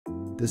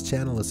This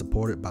channel is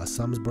supported by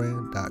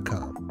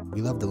sumsbrand.com.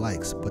 We love the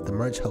likes, but the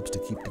merch helps to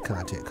keep the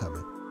content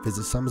coming.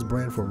 Visit Sums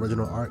Brand for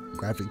original art,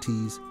 graphic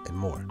tees, and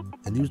more.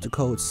 And use the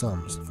code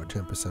SUMS for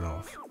 10%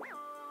 off.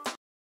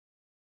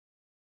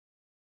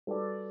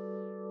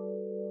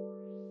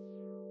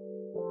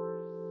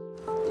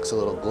 Looks a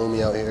little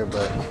gloomy out here,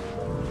 but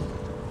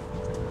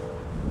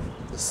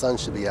the sun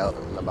should be out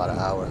in about an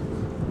hour.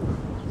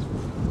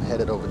 I'm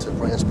headed over to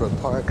Brook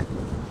Park.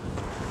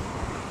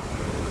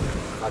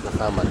 I can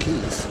find my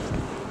keys.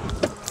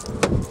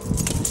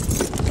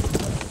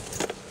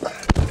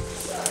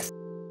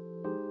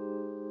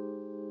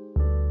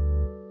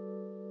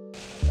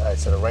 Alright,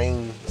 so the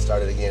rain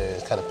started again and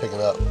it's kind of picking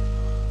up.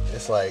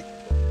 It's like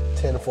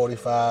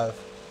 10:45.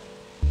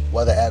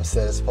 Weather app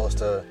says it's supposed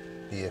to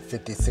be a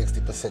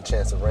 50-60%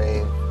 chance of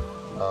rain,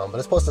 but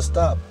it's supposed to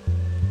stop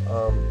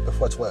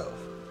before 12.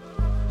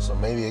 So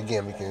maybe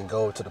again we can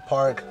go to the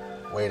park,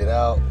 wait it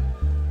out.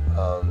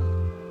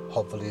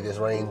 Hopefully this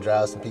rain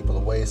drives some people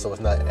away so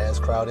it's not as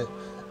crowded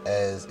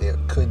as it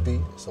could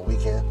be, so we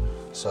can.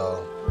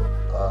 So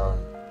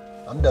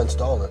I'm done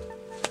stalling.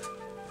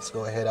 Let's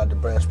go ahead out to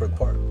Brook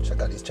Park,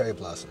 check out these cherry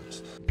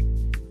blossoms.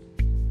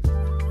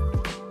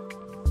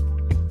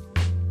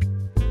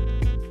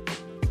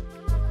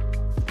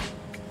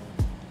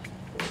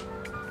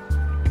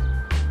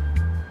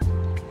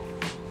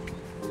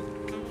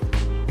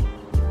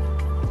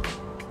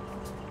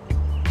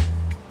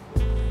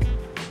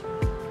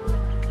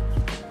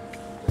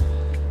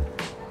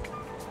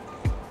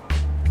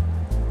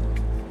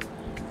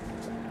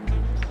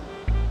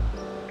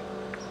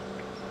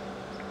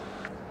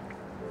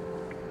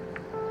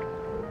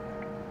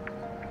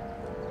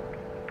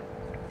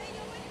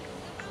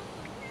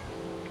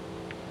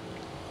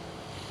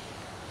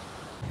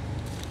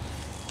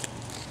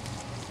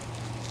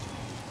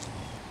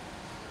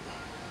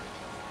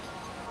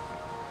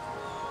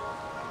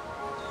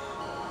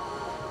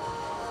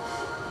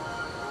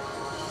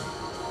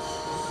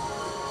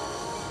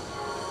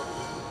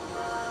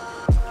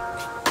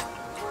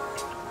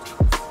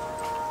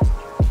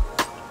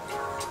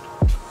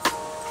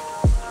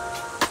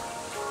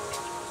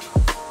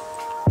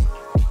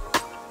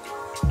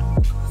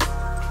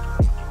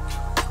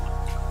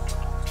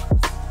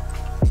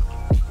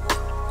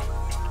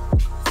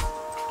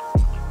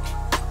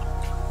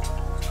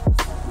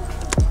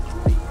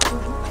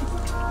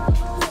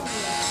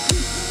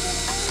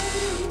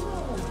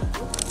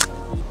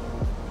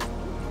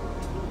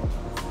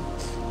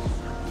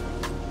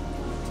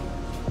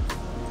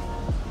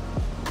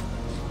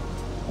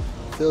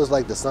 Feels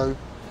like the sun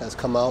has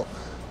come out.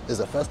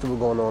 There's a festival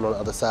going on the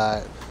other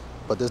side,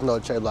 but there's no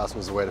cherry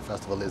blossoms where the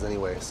festival is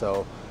anyway.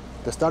 So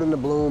they're starting to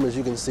bloom, as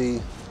you can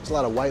see. There's a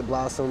lot of white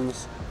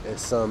blossoms.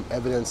 There's some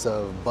evidence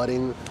of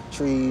budding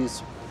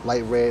trees,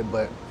 light red,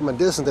 but from a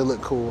distance they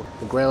look cool.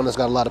 The ground has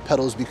got a lot of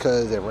petals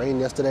because it rained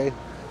yesterday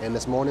and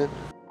this morning.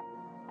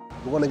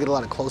 We want to get a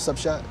lot of close-up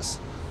shots.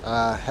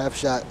 I have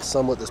shot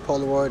some with this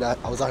Polaroid.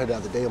 I was out here the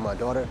other day with my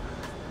daughter,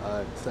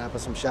 snapping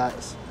some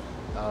shots,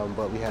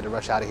 but we had to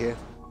rush out of here.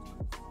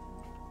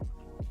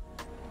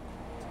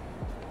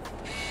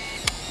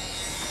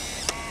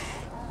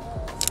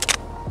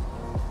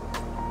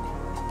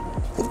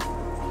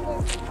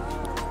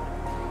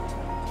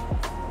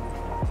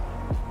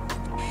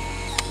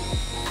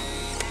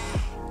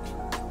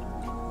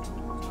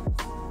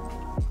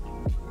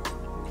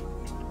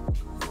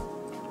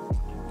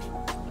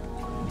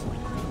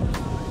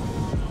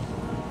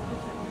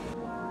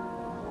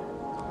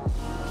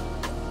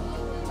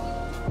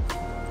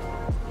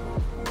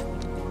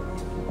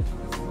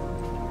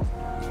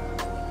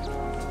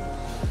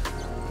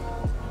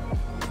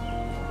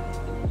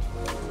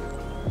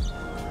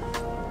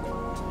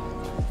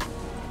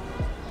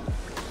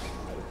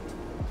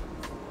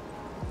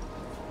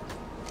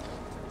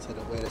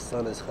 The way the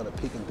sun is kind of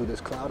peeking through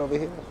this cloud over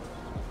here.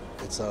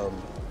 It's I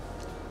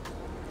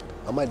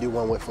might do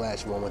one with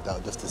flash, one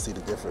without, just to see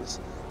the difference.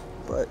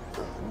 But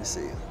let me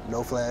see,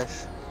 no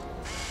flash.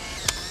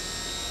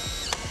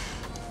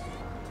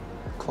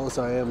 The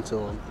closer I am to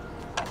them,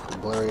 the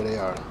blurrier they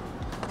are.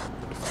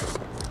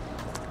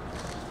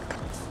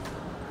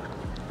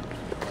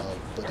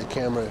 But the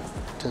camera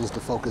tends to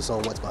focus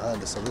on what's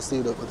behind it. So let's see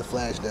what the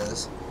flash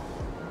does.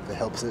 If it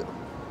helps it.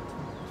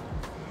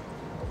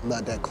 I'm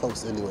not that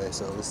close anyway,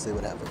 so let's see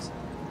what happens.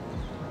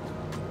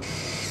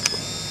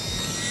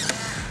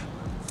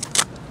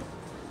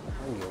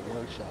 I can get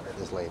one shot at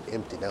this lane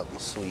empty, that would be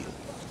sweet.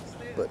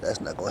 But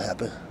that's not gonna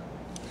happen.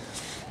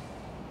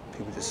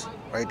 People just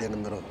right there in the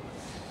middle.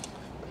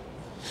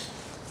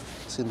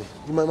 Excuse me,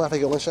 you mind if I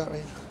get one shot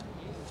right here?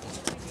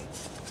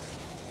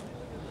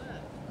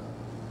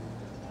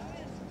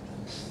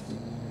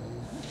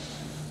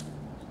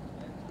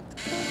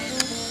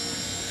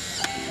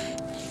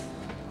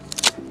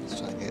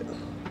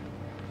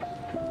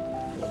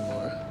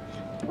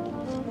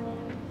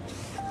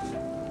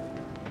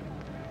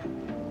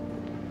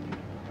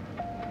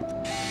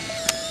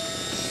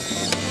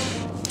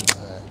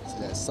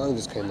 Sun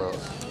just came out,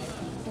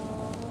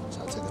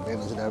 so I'll take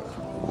advantage of that.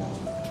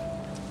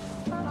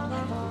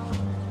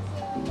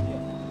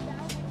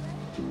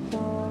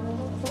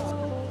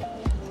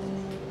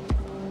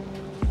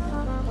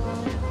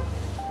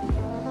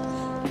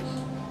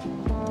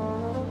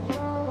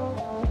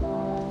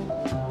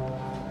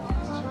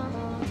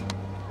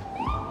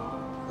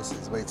 This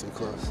is way too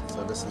close.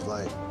 So this is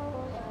like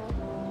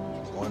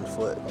 1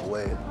 foot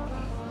away.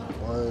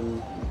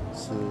 1, 2.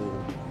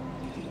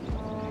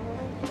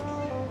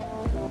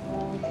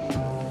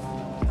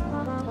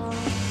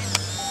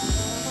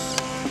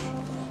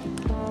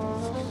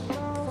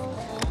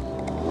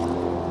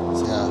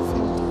 See how I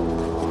feel.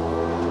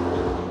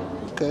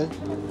 Okay.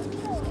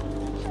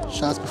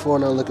 Shots before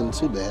not looking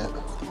too bad.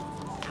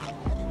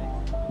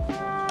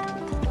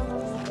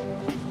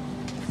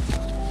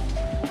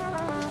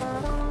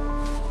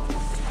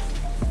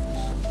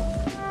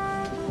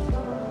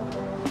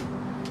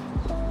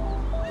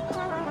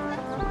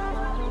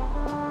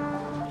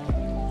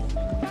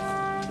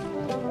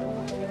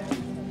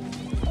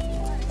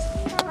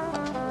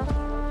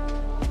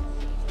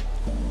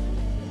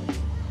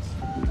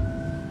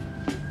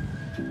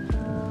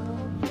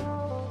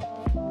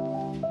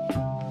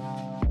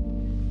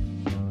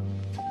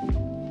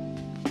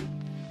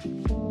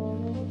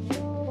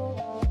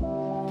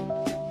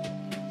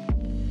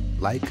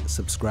 Like,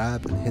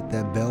 subscribe, and hit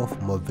that bell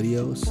for more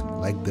videos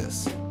like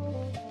this.